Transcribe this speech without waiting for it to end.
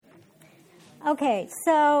Okay,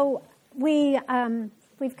 so we've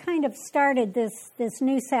kind of started this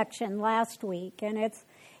new section last week, and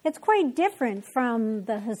it's quite different from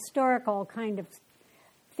the historical kind of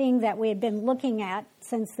thing that we had been looking at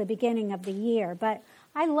since the beginning of the year. But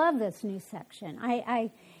I love this new section.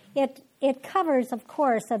 It covers, of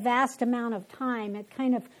course, a vast amount of time. It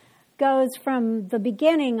kind of goes from the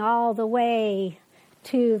beginning all the way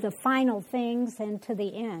to the final things and to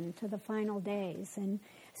the end, to the final days. And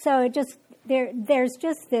so it just there's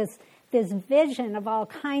just this vision of all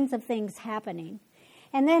kinds of things happening.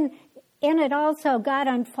 And then in it also, God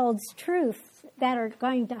unfolds truths that are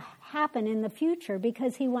going to happen in the future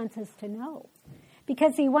because he wants us to know,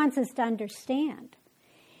 because he wants us to understand.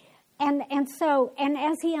 And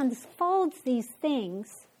as he unfolds these things,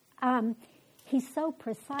 he's so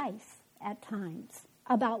precise at times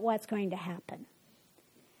about what's going to happen.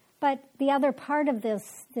 But the other part of this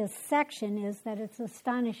section is that it's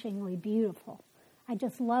astonishingly beautiful. I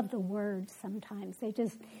just love the words sometimes. They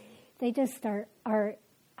just are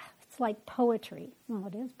it's like poetry. Well,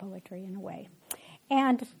 it is poetry in a way.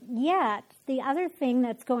 And yet, the other thing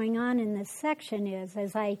that's going on in this section is,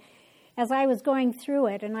 as I was going through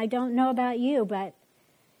it, and I don't know about you, but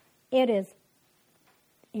it is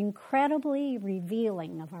incredibly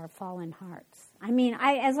revealing of our fallen hearts. I mean,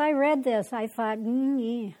 as I read this, I thought,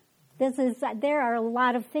 there are a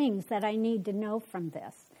lot of things that I need to know from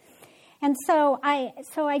this. And so I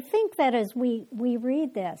think that as we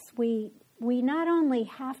read this, we not only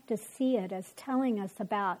have to see it as telling us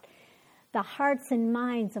about the hearts and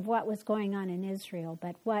minds of what was going on in Israel,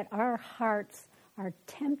 but what our hearts are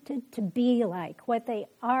tempted to be like, what they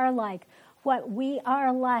are like, what we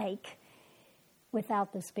are like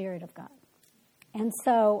without the Spirit of God. And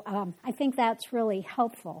so I think that's really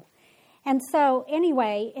helpful. And so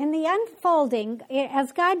anyway, in the unfolding,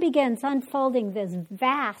 as God begins unfolding this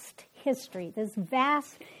vast history, this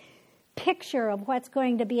vast picture of what's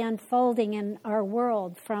going to be unfolding in our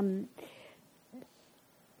world from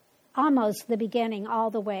almost the beginning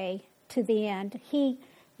all the way to the end, he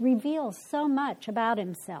reveals so much about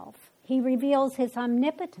himself. He reveals his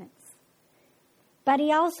omnipotence, but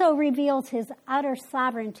he also reveals his utter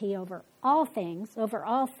sovereignty over all things,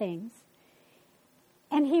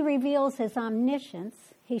 and he reveals his omniscience.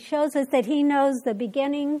 He shows us that he knows the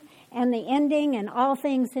beginning and the ending and all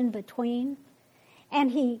things in between.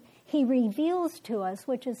 And he reveals to us,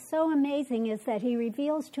 which is so amazing, is that he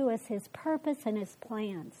reveals to us his purpose and his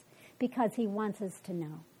plans because he wants us to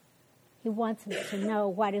know. He wants us to know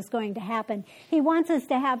what is going to happen. He wants us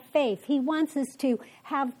to have faith. He wants us to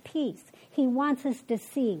have peace. He wants us to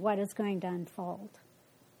see what is going to unfold.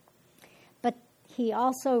 But he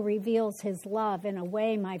also reveals his love in a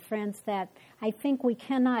way, my friends, that I think we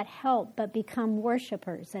cannot help but become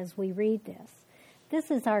worshipers as we read this.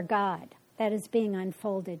 This is our God that is being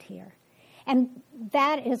unfolded here. And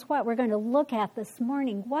that is what we're going to look at this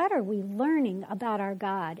morning. What are we learning about our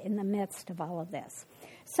God in the midst of all of this?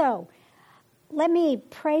 So let me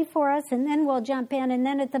pray for us, and then we'll jump in. And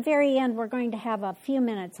then at the very end, we're going to have a few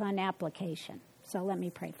minutes on application. So let me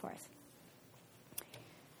pray for us.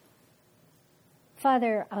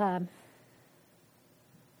 Father,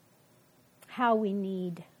 how we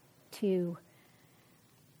need to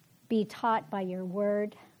be taught by your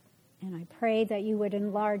word. And I pray that you would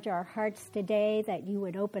enlarge our hearts today, that you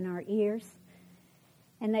would open our ears,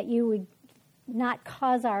 and that you would not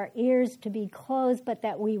cause our ears to be closed, but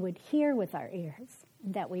that we would hear with our ears,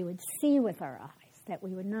 that we would see with our eyes, that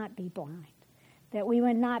we would not be blind, that we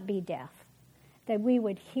would not be deaf, that we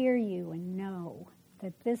would hear you and know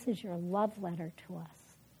that this is your love letter to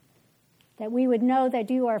us, that we would know that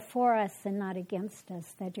you are for us and not against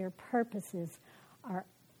us, that your purpose is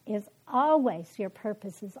always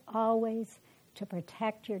to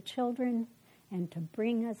protect your children and to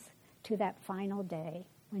bring us to that final day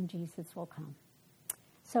when Jesus will come.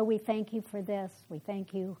 So we thank you for this. We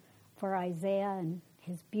thank you for Isaiah and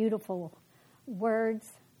his beautiful words.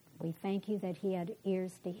 We thank you that he had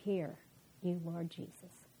ears to hear you, Lord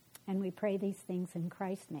Jesus. And we pray these things in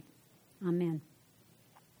Christ's name. Amen.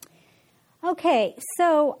 Okay,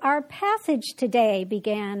 so our passage today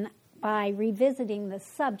began by revisiting the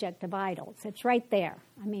subject of idols. It's right there.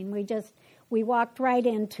 I mean, we walked right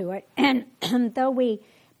into it. And though we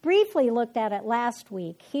briefly looked at it last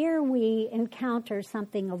week, here we encounter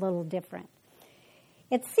something a little different.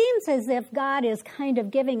 It seems as if God is kind of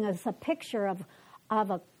giving us a picture of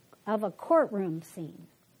a courtroom scene.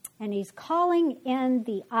 And he's calling in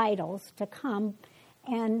the idols to come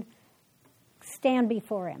and stand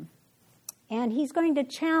before him. And he's going to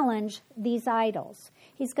challenge these idols.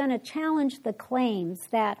 He's going to challenge the claims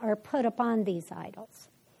that are put upon these idols.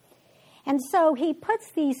 And so he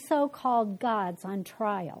puts these so-called gods on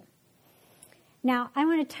trial. Now, I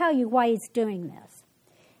want to tell you why he's doing this.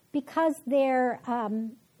 Because the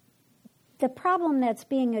problem that's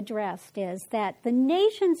being addressed is that the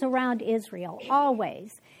nations around Israel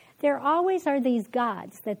there always are these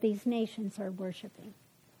gods that these nations are worshiping.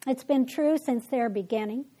 It's been true since their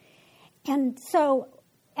beginning. And so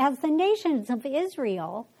as the nations of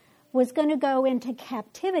Israel was going to go into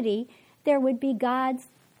captivity, there would be gods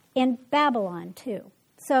in Babylon too.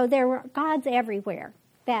 So there were gods everywhere.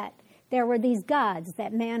 There were these gods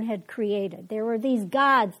that man had created. There were these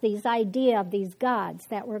gods, these idea of these gods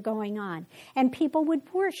that were going on. And people would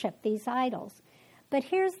worship these idols. But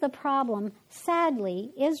here's the problem.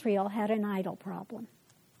 Sadly, Israel had an idol problem.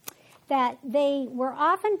 That they were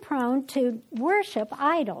often prone to worship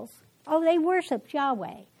idols. Oh, they worshiped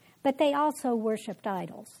Yahweh, but they also worshiped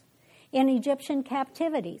idols. In Egyptian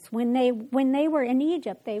captivities, when they were in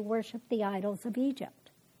Egypt, they worshiped the idols of Egypt.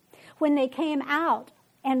 When they came out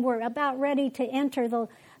and were about ready to enter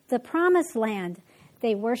the promised land,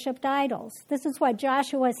 they worshiped idols. This is what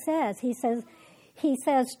Joshua says. He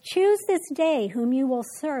says, choose this day whom you will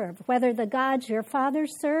serve, whether the gods your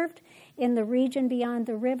fathers served in the region beyond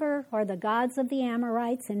the river or the gods of the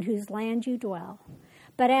Amorites in whose land you dwell.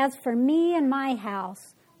 But as for me and my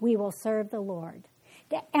house, we will serve the Lord.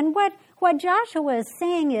 And what Joshua is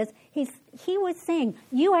saying is, he was saying,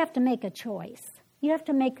 you have to make a choice. You have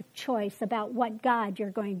to make a choice about what God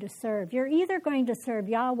you're going to serve. You're either going to serve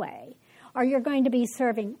Yahweh or you're going to be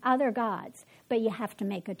serving other gods, but you have to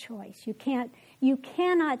make a choice. You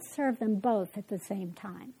cannot serve them both at the same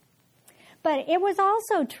time. But it was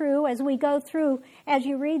also true as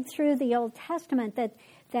you read through the Old Testament,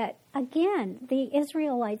 that again, the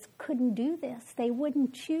Israelites couldn't do this. They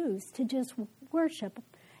wouldn't choose to just worship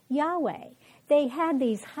Yahweh. They had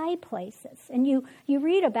these high places, and you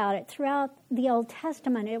read about it throughout the Old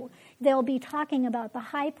Testament. They'll be talking about the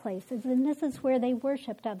high places, and this is where they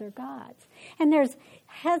worshipped other gods. And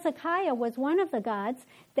Hezekiah was one of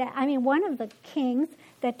the kings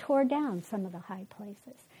that tore down some of the high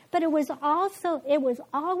places. But it was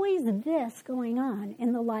always this going on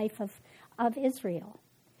in the life of Israel.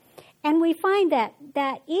 And we find that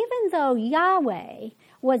even though Yahweh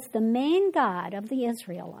was the main God of the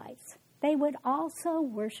Israelites, they would also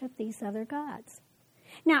worship these other gods.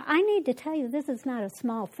 Now, I need to tell you, this is not a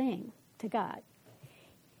small thing to God.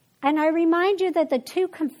 And I remind you that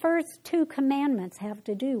the first two commandments have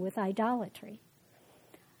to do with idolatry.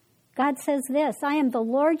 God says this, I am the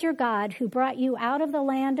Lord your God who brought you out of the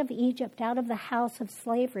land of Egypt, out of the house of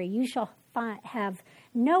slavery. You shall have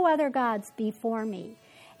no other gods before me.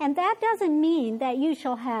 And that doesn't mean that you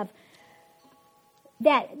shall have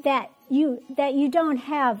that you don't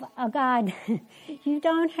have a God. You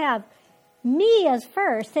don't have me as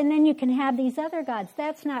first, and then you can have these other gods.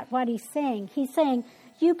 That's not what he's saying. He's saying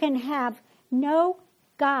you can have no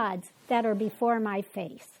gods that are before my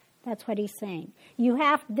face. That's what he's saying. He's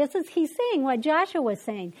saying what Joshua was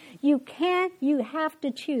saying. You have to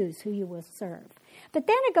choose who you will serve. But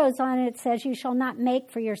then it goes on and it says, you shall not make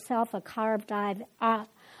for yourself a carved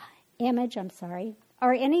image,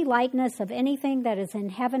 or any likeness of anything that is in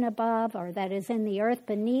heaven above, or that is in the earth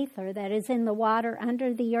beneath, or that is in the water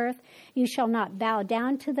under the earth. You shall not bow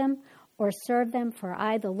down to them or serve them, for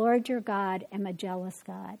I, the Lord your God, am a jealous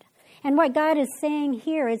God. And what God is saying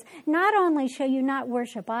here is, not only shall you not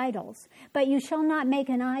worship idols, but you shall not make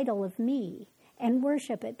an idol of me and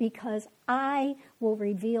worship it, because I will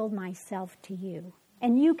reveal myself to you.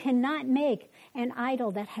 And you cannot make an idol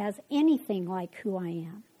that has anything like who I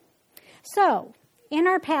am. So, in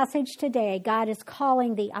our passage today, God is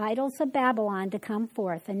calling the idols of Babylon to come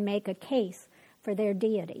forth and make a case for their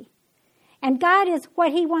deity. And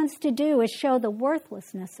what he wants to do is show the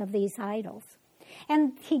worthlessness of these idols.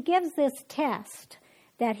 And he gives this test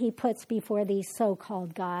that he puts before these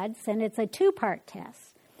so-called gods, and it's a two-part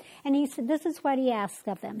test. And this is what he asks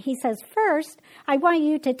of them. He says, first, I want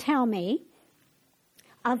you to tell me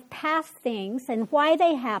of past things and why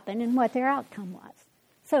they happened and what their outcome was.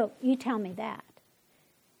 So you tell me that.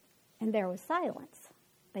 And there was silence.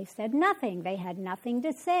 They said nothing. They had nothing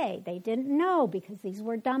to say. They didn't know because these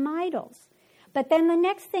were dumb idols. But then the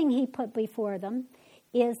next thing he put before them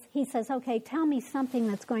is, he says, okay, tell me something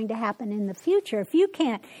that's going to happen in the future. If you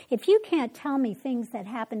can't tell me things that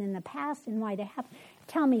happened in the past and why they happen,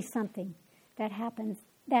 tell me something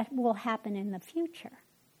that will happen in the future.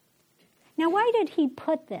 Now, why did he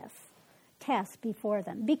put this test before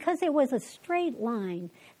them? Because it was a straight line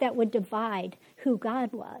that would divide who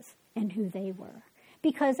God was and who they were.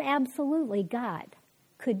 Because absolutely God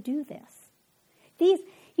could do this.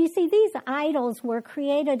 You see, these idols were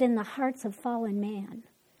created in the hearts of fallen man.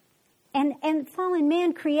 And fallen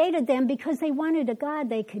man created them because they wanted a God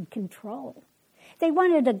they could control. They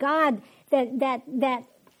wanted a God that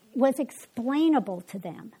was explainable to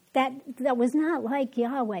them, that was not like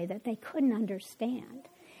Yahweh, that they couldn't understand.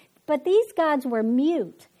 But these gods were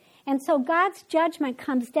mute. And so God's judgment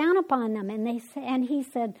comes down upon them, and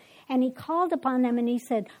he called upon them and he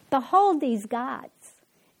said, "Behold these gods.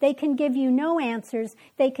 They can give you no answers.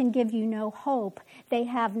 They can give you no hope. They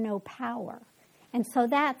have no power." And so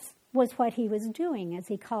that was what he was doing as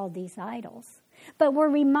he called these idols. But we're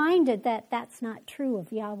reminded that that's not true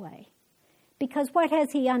of Yahweh. Because what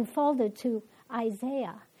has he unfolded to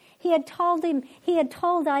Isaiah? He had told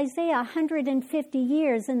Isaiah 150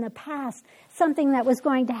 years in the past something that was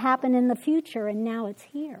going to happen in the future, and now it's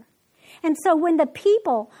here. And so when the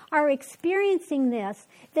people are experiencing this,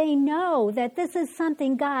 they know that this is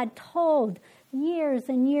something God told years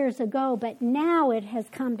and years ago, but now it has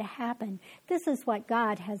come to happen. This is what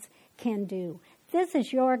God can do. This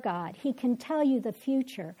is your God. He can tell you the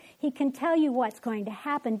future. He can tell you what's going to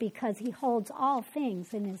happen because he holds all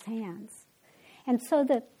things in his hands. And so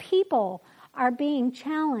the people are being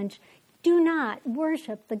challenged. Do not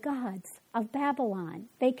worship the gods of Babylon.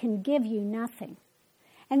 They can give you nothing.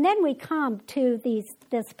 And then we come to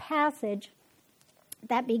this passage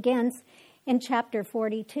that begins in chapter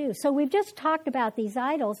 42. So we've just talked about these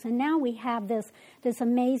idols, and now we have this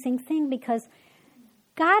amazing thing because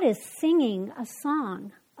God is singing a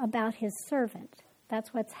song about his servant.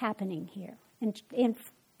 That's what's happening here in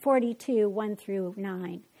 42, 1 through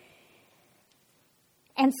 9.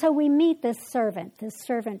 And so we meet this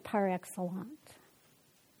servant par excellence.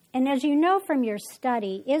 And as you know from your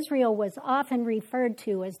study, Israel was often referred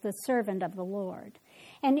to as the servant of the Lord.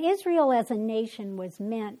 And Israel as a nation was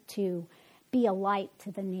meant to be a light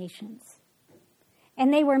to the nations.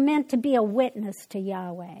 And they were meant to be a witness to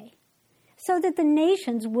Yahweh, so that the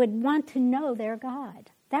nations would want to know their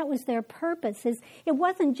God. That was their purpose. It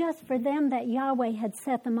wasn't just for them that Yahweh had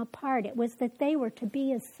set them apart. It was that they were to be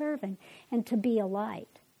his servant and to be a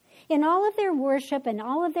light. In all of their worship and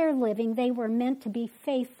all of their living, they were meant to be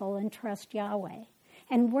faithful and trust Yahweh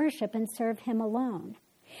and worship and serve him alone.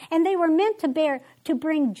 And they were meant to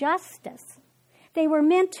bring justice. They were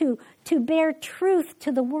meant to bear truth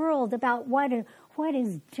to the world about what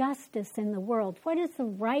is justice in the world, what is the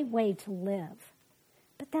right way to live.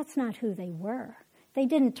 But that's not who they were. They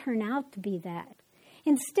didn't turn out to be that.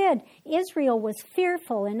 Instead, Israel was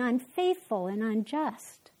fearful and unfaithful and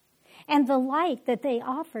unjust. And the light that they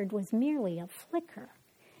offered was merely a flicker.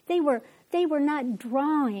 They were not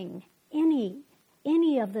drawing any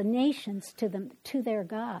of the nations to their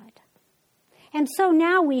God. And so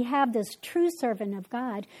now we have this true servant of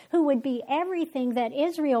God who would be everything that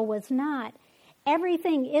Israel was not,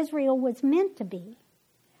 everything Israel was meant to be.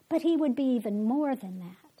 But he would be even more than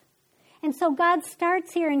that. And so God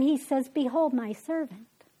starts here and he says, "Behold my servant,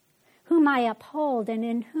 whom I uphold and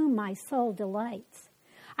in whom my soul delights.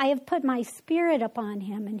 I have put my spirit upon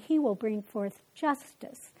him, and he will bring forth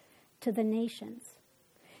justice to the nations."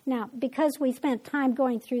 Now, because we spent time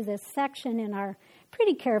going through this section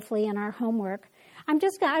pretty carefully in our homework,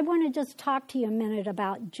 I want to just talk to you a minute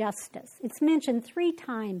about justice. It's mentioned 3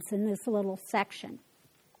 times in this little section.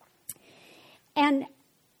 And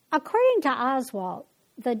according to Oswald,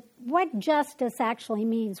 what justice actually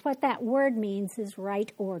means, what that word means is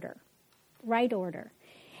right order. Right order.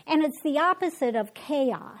 And it's the opposite of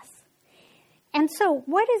chaos. And so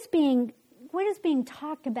what is being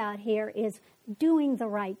talked about here is doing the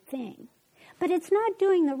right thing. But it's not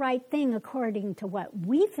doing the right thing according to what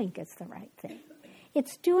we think is the right thing.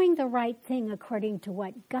 It's doing the right thing according to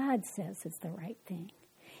what God says is the right thing.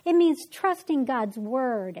 It means trusting God's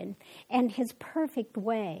word and his perfect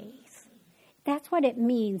ways. That's what it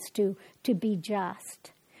means to be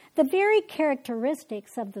just. The very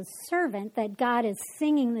characteristics of the servant that God is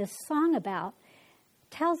singing this song about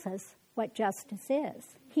tells us what justice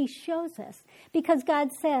is. He shows us. Because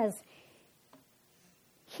God says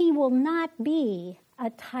he will not be a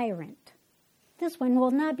tyrant. This one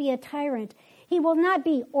will not be a tyrant. He will not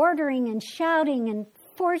be ordering and shouting and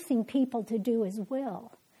forcing people to do his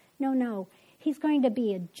will. No. He's going to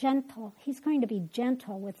be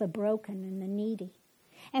gentle with the broken and the needy.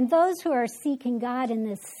 And those who are seeking God in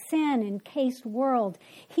this sin-encased world,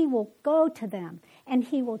 he will go to them and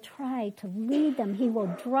he will try to lead them. He will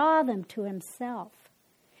draw them to himself.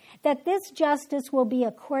 That this justice will be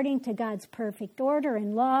according to God's perfect order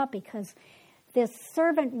and law, because this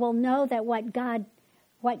servant will know that what God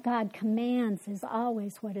commands is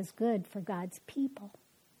always what is good for God's people.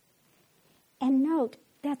 And note,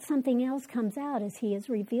 that something else comes out as he is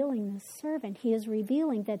revealing this servant. He is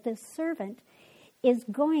revealing that this servant is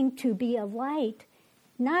going to be a light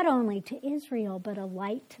not only to Israel, but a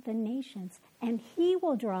light to the nations. And he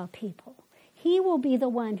will draw people. He will be the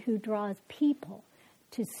one who draws people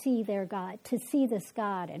to see their God, to see this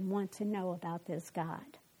God and want to know about this God.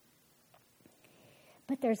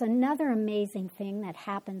 But there's another amazing thing that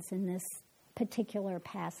happens in this particular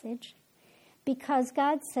passage, because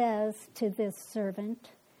God says to this servant,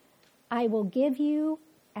 I will give you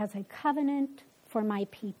as a covenant for my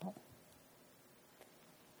people.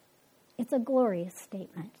 It's a glorious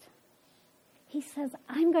statement. He says,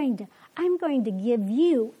 I'm going to give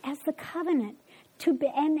you as the covenant to be,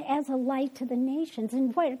 and as a light to the nations.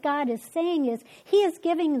 And what God is saying is, he is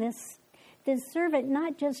giving this servant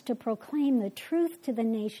not just to proclaim the truth to the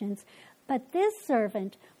nations, but this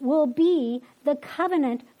servant will be the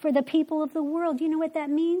covenant for the people of the world. You know what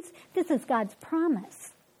that means? This is God's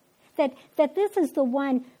promise. That this is the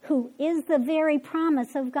one who is the very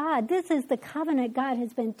promise of God. This is the covenant God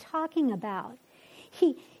has been talking about.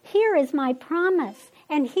 Here is my promise,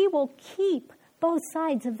 and he will keep both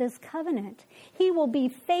sides of this covenant. He will be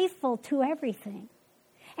faithful to everything.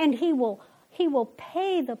 And he will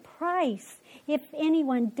pay the price if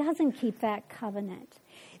anyone doesn't keep that covenant.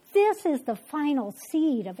 This is the final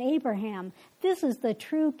seed of Abraham. This is the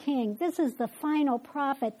true king. This is the final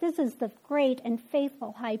prophet. This is the great and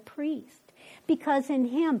faithful high priest. Because in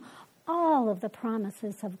him, all of the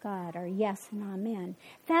promises of God are yes and amen.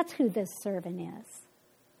 That's who this servant is.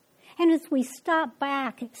 And as we step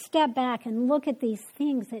back and look at these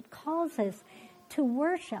things, it calls us to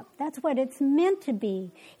worship. That's what it's meant to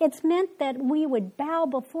be. It's meant that we would bow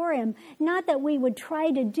before him, not that we would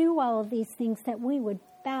try to do all of these things, that we would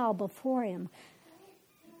bow before him.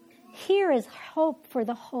 Here is hope for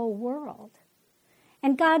the whole world.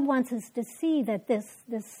 And God wants us to see that this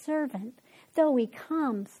servant, though he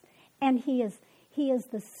comes, and he is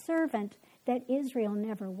the servant that Israel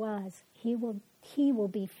never was, he will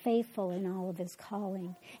be faithful in all of his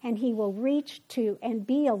calling. And he will reach to and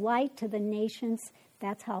be a light to the nations.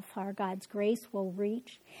 That's how far God's grace will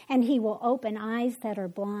reach. And he will open eyes that are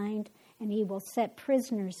blind, and he will set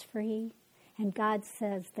prisoners free. And God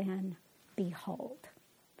says then, behold.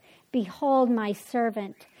 Behold my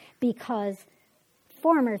servant, because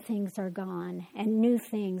former things are gone, and new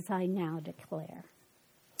things I now declare.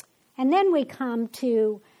 And then we come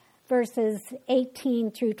to verses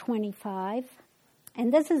 18 through 25.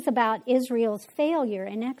 And this is about Israel's failure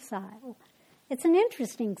in exile. It's an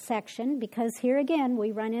interesting section because here again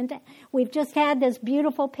we've just had this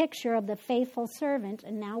beautiful picture of the faithful servant,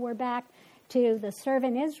 and now we're back to the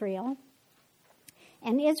servant Israel.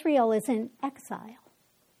 And Israel is in exile.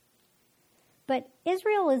 But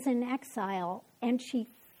Israel is in exile, and she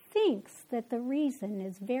thinks that the reason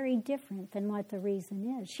is very different than what the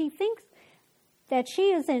reason is. She thinks that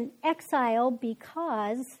she is in exile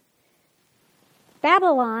because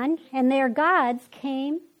Babylon and their gods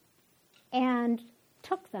came and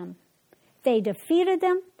took them. They defeated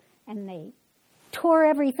them, and they tore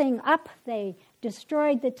everything up. They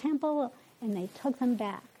destroyed the temple, and they took them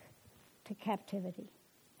back to captivity.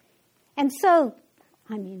 And so,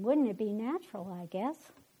 wouldn't it be natural, I guess,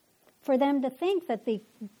 for them to think that the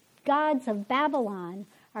gods of Babylon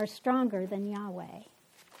are stronger than Yahweh?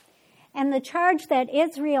 And the charge that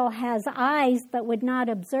Israel has eyes but would not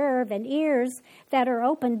observe, and ears that are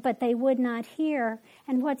opened but they would not hear.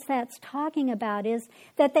 And what that's talking about is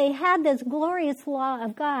that they had this glorious law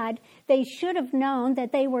of God. They should have known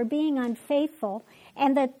that they were being unfaithful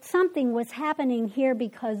and that something was happening here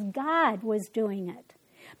because God was doing it.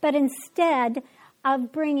 But instead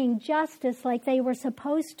of bringing justice like they were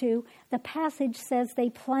supposed to, the passage says they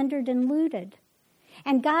plundered and looted.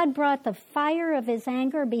 And God brought the fire of his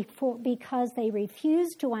anger because they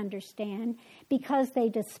refused to understand, because they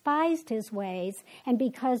despised his ways, and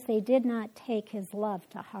because they did not take his love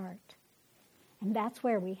to heart. And that's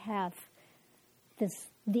where we have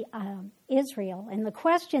Israel. And the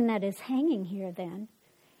question that is hanging here then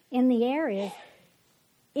in the air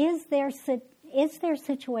is their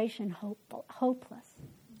situation hopeless?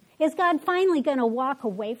 Is God finally going to walk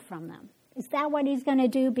away from them? Is that what he's going to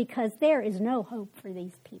do? Because there is no hope for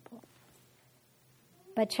these people.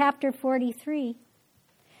 But chapter 43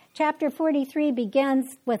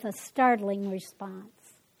 begins with a startling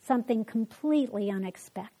response, something completely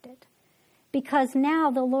unexpected. Because now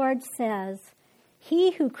the Lord says,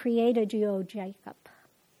 he who created you, O Jacob,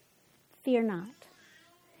 fear not.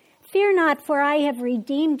 Fear not, for I have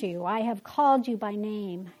redeemed you. I have called you by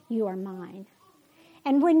name. You are mine.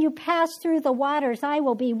 And when you pass through the waters, I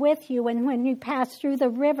will be with you. And when you pass through the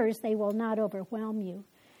rivers, they will not overwhelm you.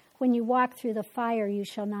 When you walk through the fire, you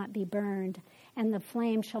shall not be burned, and the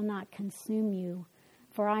flame shall not consume you.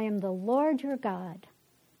 For I am the Lord your God,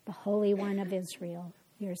 the Holy One of Israel,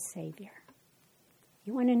 your Savior.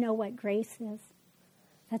 You want to know what grace is?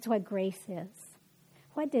 That's what grace is.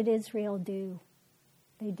 What did Israel do?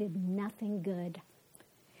 They did nothing good.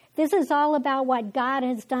 This is all about what God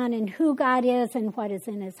has done and who God is and what is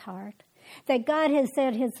in his heart. That God has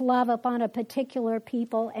set his love upon a particular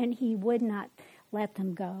people and he would not let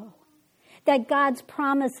them go. That God's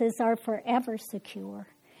promises are forever secure.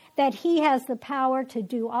 That he has the power to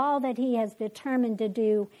do all that he has determined to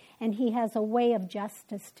do, and he has a way of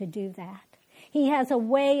justice to do that. He has a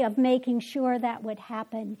way of making sure that would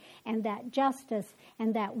happen, and that justice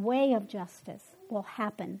and that way of justice will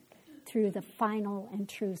happen through the final and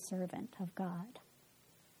true servant of God.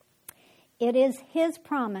 It is his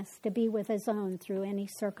promise to be with his own through any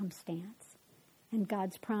circumstance, and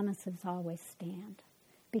God's promises always stand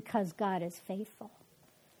because God is faithful.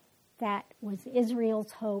 That was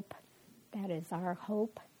Israel's hope. That is our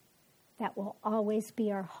hope. That will always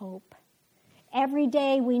be our hope. Every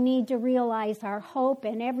day we need to realize our hope,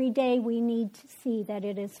 and every day we need to see that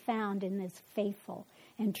it is found in this faithful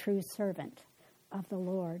and true servant of the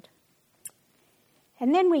Lord.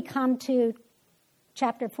 And then we come to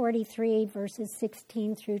chapter 43, verses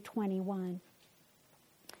 16 through 21.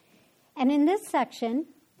 And in this section,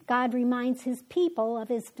 God reminds his people of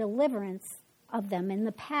his deliverance of them in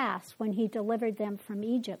the past when he delivered them from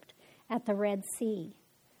Egypt at the Red Sea.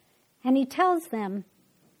 And he tells them,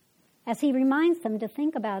 as he reminds them, to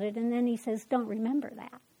think about it, and then he says, don't remember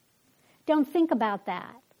that. Don't think about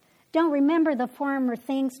that. Don't remember the former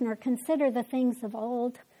things, nor consider the things of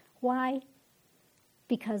old. Why?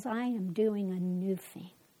 Because I am doing a new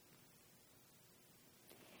thing.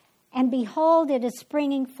 And behold, it is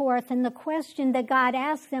springing forth, and the question that God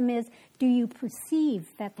asks them is, do you perceive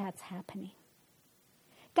that that's happening?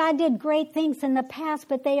 God did great things in the past,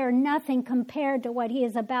 but they are nothing compared to what he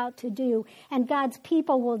is about to do. And God's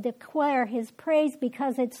people will declare his praise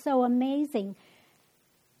because it's so amazing.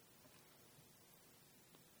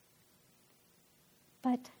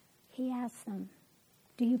 But he asks them,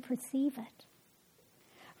 do you perceive it?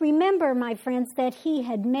 Remember, my friends, that he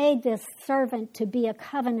had made this servant to be a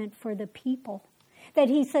covenant for the people. That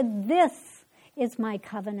he said, this is my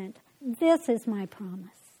covenant. This is my promise.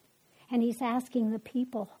 And he's asking the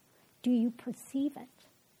people, do you perceive it?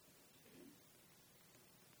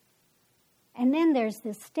 And then there's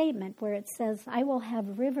this statement where it says, I will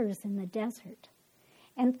have rivers in the desert.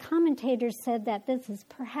 And commentators said that this is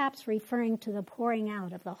perhaps referring to the pouring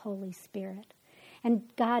out of the Holy Spirit. And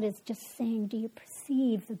God is just saying, do you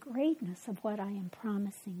perceive the greatness of what I am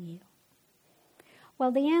promising you?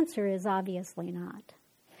 Well, the answer is obviously not.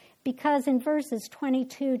 Because in verses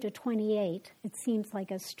 22 to 28, it seems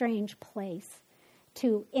like a strange place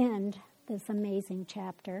to end this amazing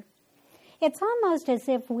chapter. It's almost as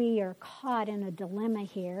if we are caught in a dilemma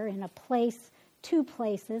here, in a place, two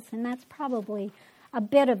places, and that's probably a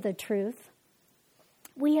bit of the truth.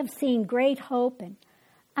 We have seen great hope and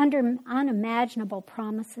unimaginable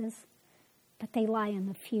promises, but they lie in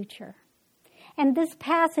the future. And this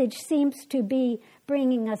passage seems to be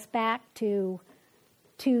bringing us back to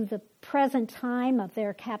the present time of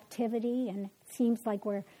their captivity, and it seems like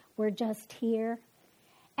we're just here.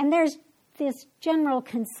 And there's this general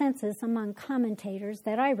consensus among commentators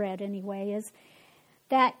that I read anyway, is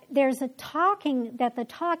that the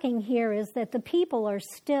talking here is that the people are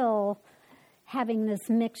still having this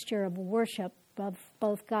mixture of worship of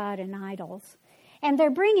both God and idols. And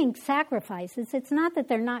they're bringing sacrifices. It's not that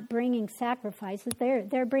they're not bringing sacrifices.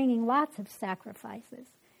 They're bringing lots of sacrifices.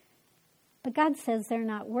 But God says they're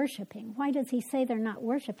not worshiping. Why does he say they're not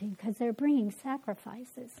worshiping? Because they're bringing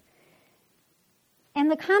sacrifices. And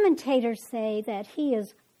the commentators say that he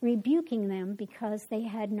is rebuking them because they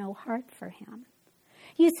had no heart for him.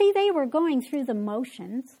 You see, they were going through the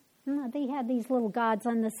motions. They had these little gods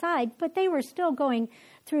on the side, but they were still going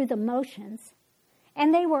through the motions.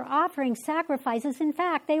 And they were offering sacrifices. In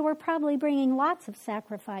fact, they were probably bringing lots of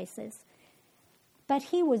sacrifices. But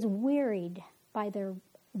he was wearied by their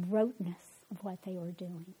roteness of what they were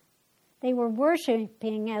doing. They were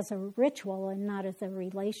worshiping as a ritual and not as a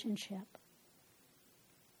relationship.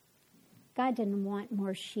 God didn't want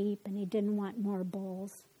more sheep and he didn't want more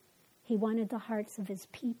bulls. He wanted the hearts of his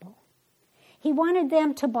people. He wanted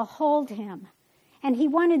them to behold him, and he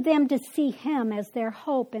wanted them to see him as their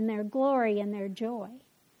hope and their glory and their joy.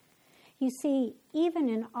 You see, even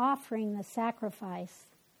in offering the sacrifice,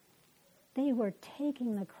 they were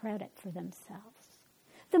taking the credit for themselves.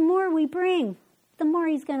 The more we bring, the more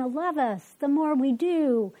he's going to love us. The more we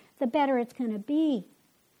do, the better it's going to be.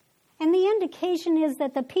 And the indication is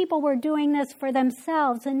that the people were doing this for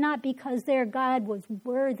themselves and not because their God was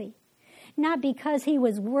worthy, not because he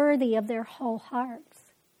was worthy of their whole hearts.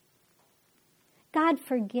 God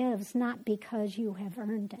forgives not because you have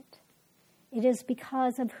earned it. It is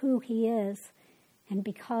because of who he is and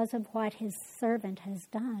because of what his servant has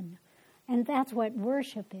done. And that's what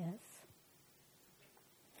worship is.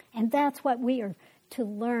 And that's what we are to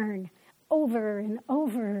learn over and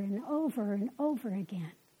over and over and over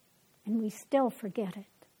again. And we still forget it.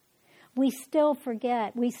 We still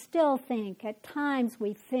forget. We still think. At times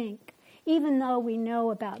we think, even though we know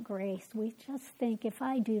about grace, we just think, if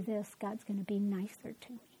I do this, God's going to be nicer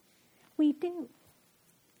to me. We do.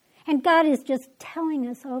 And God is just telling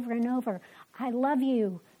us over and over, I love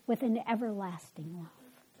you with an everlasting love.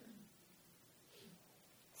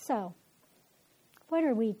 So, what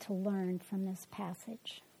are we to learn from this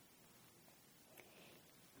passage?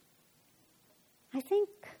 I think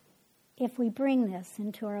if we bring this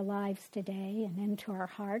into our lives today and into our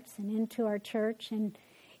hearts and into our church, and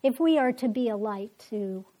if we are to be a light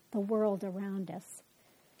to the world around us,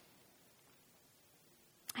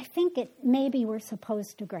 I think maybe we're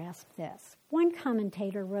supposed to grasp this. One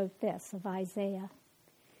commentator wrote this of Isaiah.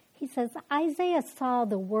 He says, Isaiah saw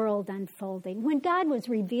the world unfolding. When God was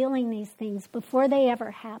revealing these things before they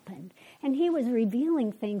ever happened, and he was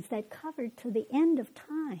revealing things that covered to the end of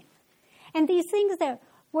time. And these things that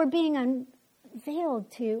were being unveiled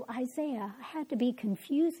to Isaiah had to be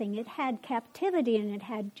confusing. It had captivity, and it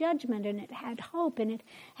had judgment, and it had hope, and it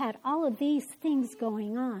had all of these things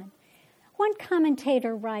going on. One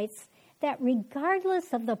commentator writes that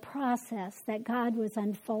regardless of the process that God was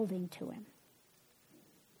unfolding to him,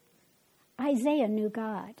 Isaiah knew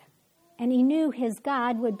God, and he knew his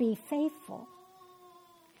God would be faithful,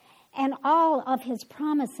 and all of his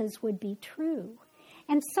promises would be true.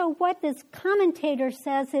 And so what this commentator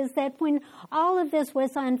says is that when all of this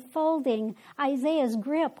was unfolding, Isaiah's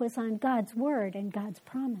grip was on God's word and God's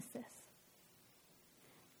promises.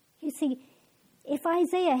 You see, if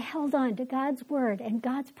Isaiah held on to God's word and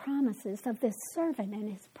God's promises of this servant and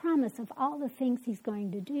his promise of all the things he's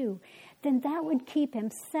going to do, then that would keep him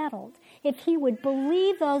settled. If he would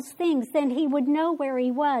believe those things, then he would know where he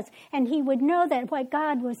was, and he would know that what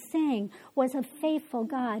God was saying was a faithful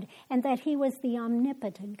God and that he was the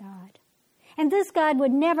omnipotent God. And this God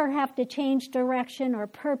would never have to change direction or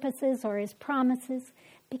purposes or his promises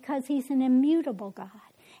because he's an immutable God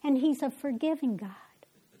and he's a forgiving God.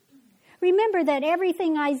 Remember that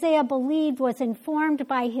everything Isaiah believed was informed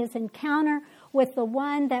by his encounter with the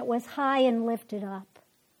one that was high and lifted up.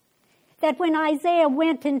 That when Isaiah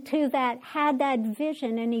went into had that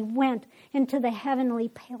vision, and he went into the heavenly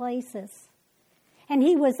places, and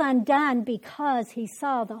he was undone because he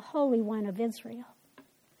saw the Holy One of Israel.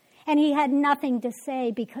 And he had nothing to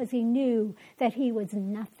say because he knew that he was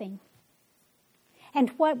nothing.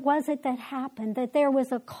 And what was it that happened? That there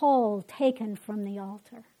was a coal taken from the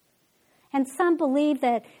altar. And some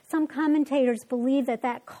commentators believe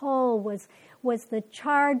that coal was the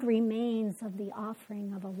charred remains of the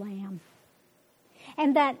offering of a lamb.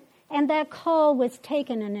 And that coal was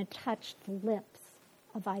taken and it touched the lips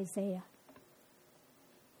of Isaiah.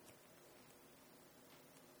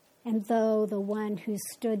 And though the one who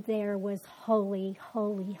stood there was holy,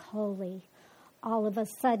 holy, holy, all of a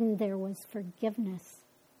sudden there was forgiveness.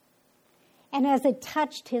 And as it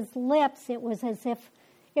touched his lips, it was as if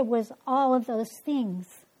it was all of those things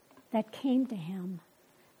that came to him.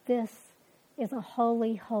 This is a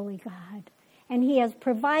holy, holy God. And he has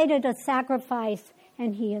provided a sacrifice,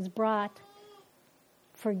 and he has brought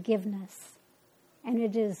forgiveness. And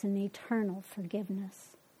it is an eternal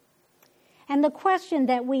forgiveness. And the question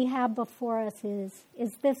that we have before us is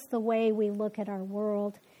this the way we look at our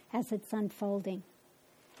world as it's unfolding?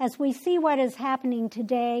 As we see what is happening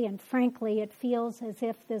today, and frankly, it feels as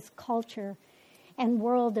if this culture and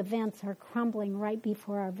world events are crumbling right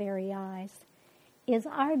before our very eyes, is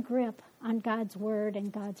our grip on God's word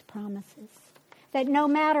and God's promises. That no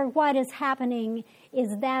matter what is happening, is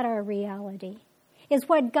that our reality? Is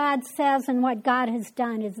what God says and what God has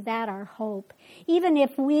done, is that our hope? Even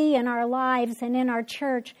if we in our lives and in our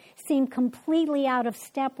church seem completely out of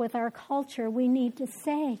step with our culture, we need to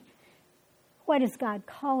say, what is God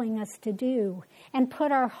calling us to do? And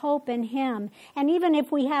put our hope in him. And even if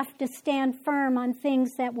we have to stand firm on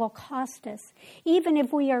things that will cost us, even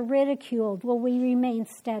if we are ridiculed, will we remain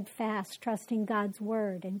steadfast, trusting God's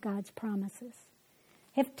word and God's promises?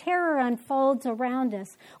 If terror unfolds around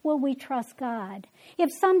us, will we trust God? If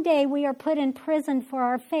someday we are put in prison for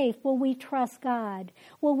our faith, will we trust God?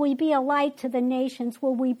 Will we be a light to the nations?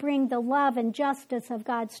 Will we bring the love and justice of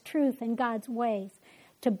God's truth and God's ways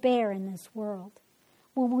to bear in this world?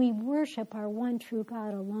 Will we worship our one true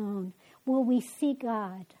God alone? Will we seek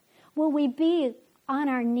God? Will we be on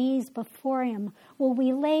our knees before Him? Will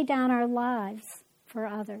we lay down our lives for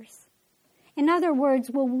others? In other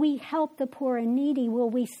words, will we help the poor and needy? Will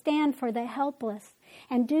we stand for the helpless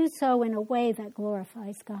and do so in a way that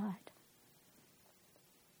glorifies God?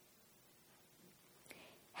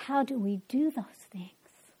 How do we do those things?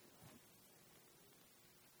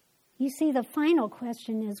 You see, the final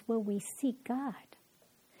question is, will we seek God?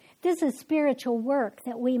 This is spiritual work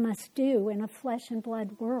that we must do in a flesh and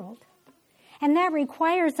blood world. And that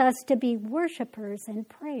requires us to be worshipers and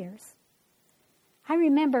prayers. I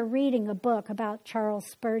remember reading a book about Charles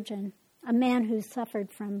Spurgeon, a man who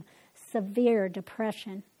suffered from severe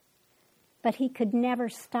depression. But he could never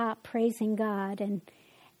stop praising God.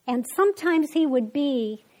 And sometimes he would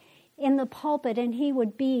be in the pulpit and he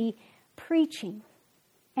would be preaching.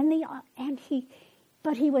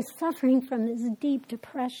 But he was suffering from this deep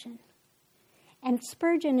depression. And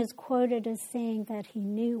Spurgeon is quoted as saying that he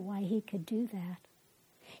knew why he could do that.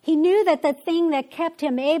 He knew that the thing that kept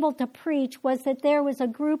him able to preach was that there was a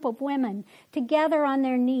group of women together on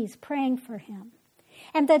their knees praying for him.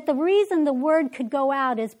 And that the reason the word could go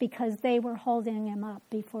out is because they were holding him up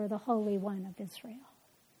before the Holy One of Israel.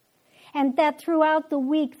 And that throughout the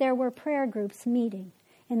week there were prayer groups meeting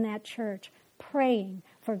in that church, praying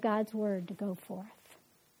for God's word to go forth.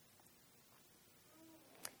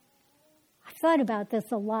 I've thought about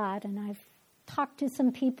this a lot, and I've talked to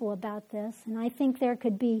some people about this, and I think there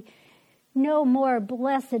could be no more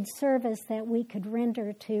blessed service that we could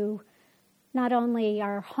render to not only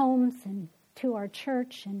our homes and to our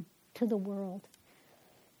church and to the world,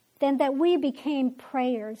 than that we became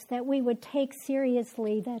prayers, that we would take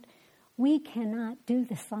seriously that we cannot do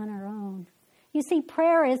this on our own. You see,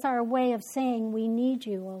 prayer is our way of saying we need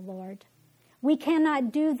you, O Lord. We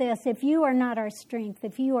cannot do this if you are not our strength,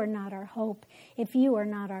 if you are not our hope, if you are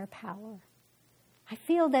not our power. I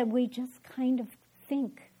feel that we just kind of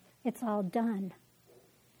think it's all done.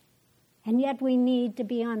 And yet we need to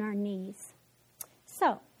be on our knees.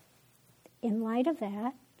 So, in light of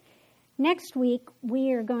that, next week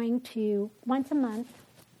we are going to, once a month,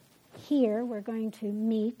 here we're going to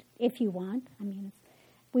meet, if you want. I mean,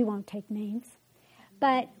 we won't take names.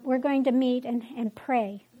 But we're going to meet and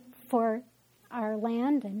pray for our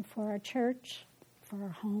land and for our church, for our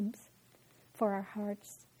homes, for our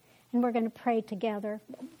hearts. And we're going to pray together.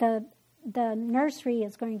 The nursery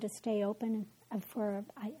is going to stay open for,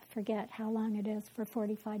 I forget how long it is, for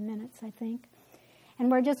 45 minutes, I think. And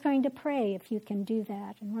we're just going to pray if you can do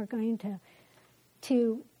that. And we're going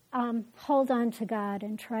to hold on to God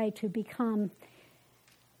and try to become,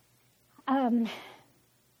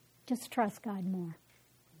 just trust God more.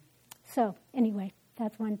 So anyway,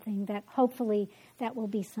 that's one thing that hopefully that will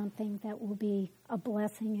be something that will be a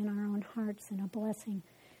blessing in our own hearts and a blessing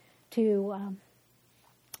to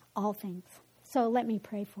all things. So let me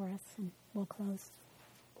pray for us and we'll close.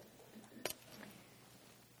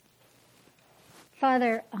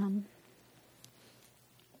 Father,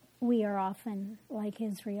 we are often like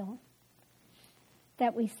Israel,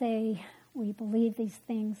 that we say we believe these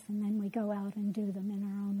things and then we go out and do them in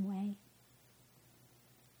our own way.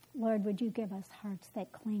 Lord, would you give us hearts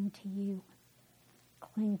that cling to you,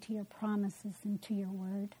 cling to your promises and to your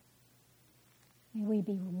word. May we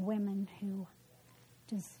be women who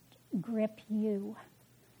just grip you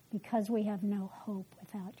because we have no hope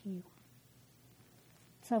without you.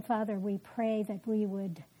 So, Father, we pray that we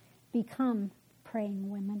would become praying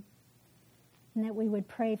women and that we would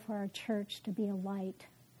pray for our church to be a light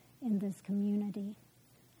in this community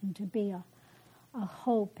and to be a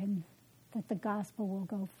hope and that the gospel will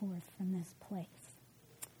go forth from this place.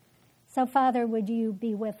 So, Father, would you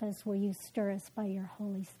be with us? Will you stir us by your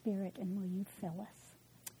Holy Spirit, and will you fill us?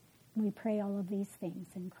 And we pray all of these things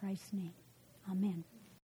in Christ's name. Amen.